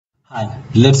Hi,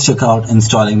 let's check out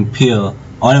installing p.har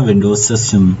on a Windows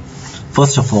system.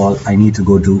 First of all, I need to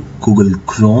go to Google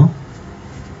Chrome.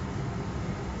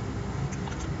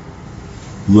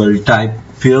 We'll type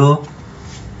p.har.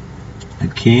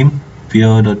 It came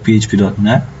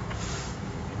p.har.php.net.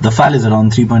 The file is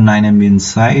around 3.9 MB in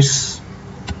size.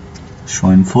 Show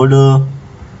in folder.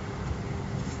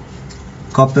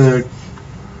 Copy it.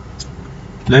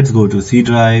 Let's go to C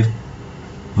drive,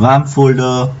 Wamp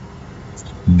folder,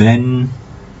 bin,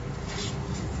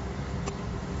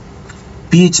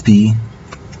 PHP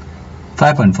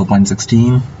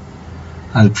 5.4.16.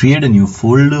 I'll create a new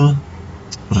folder,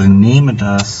 rename it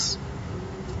as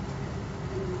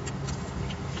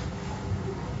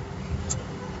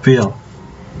p.har.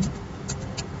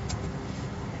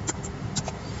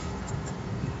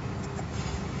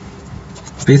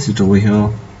 Paste it over here.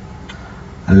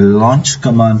 I'll launch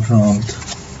command prompt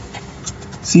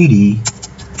cd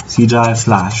c drive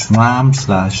 /wamp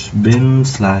 /bin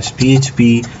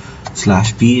 /php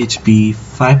 /php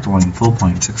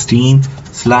 5.4.16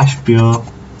 /p.har.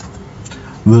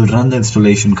 We'll run the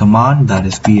installation command, that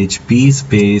is php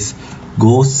space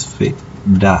go-pear.phar.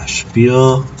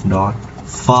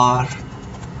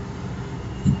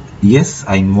 Yes,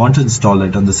 I want to install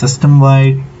it on the system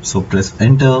wide, so press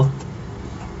enter.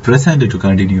 Press enter to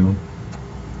continue.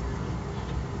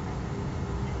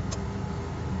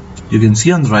 You can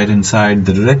see on the right hand side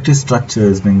the directory structure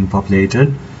is being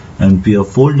populated and p.har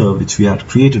folder which we had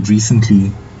created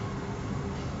recently.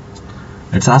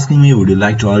 It's asking me, would you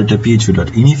like to alter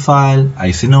php.ini file?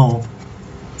 I say no.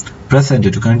 Press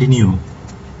enter to continue.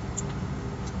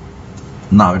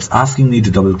 Now it's asking me to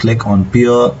double click on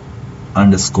p.har_env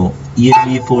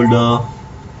folder.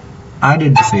 I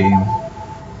did the same.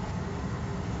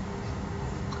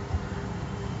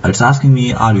 It's asking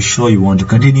me, are you sure you want to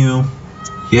continue?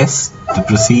 Yes, to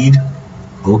proceed.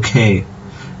 Okay.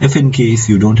 If in case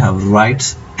you don't have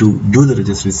rights to do the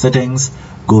registry settings,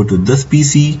 go to this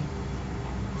PC,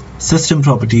 System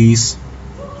Properties,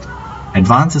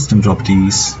 Advanced System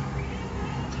Properties,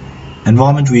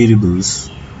 Environment Variables.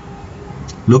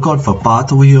 Look out for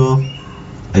path over here,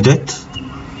 Edit.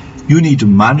 You need to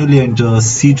manually enter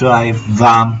C drive,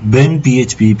 Wamp, bin,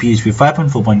 PHP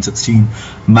 5.4.16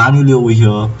 manually over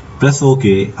here. Press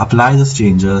OK, apply those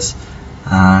changes,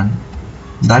 and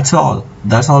that's all.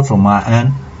 That's all from my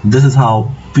end. This is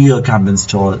how p.har can be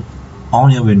installed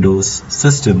on your Windows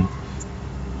system.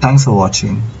 Thanks for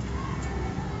watching.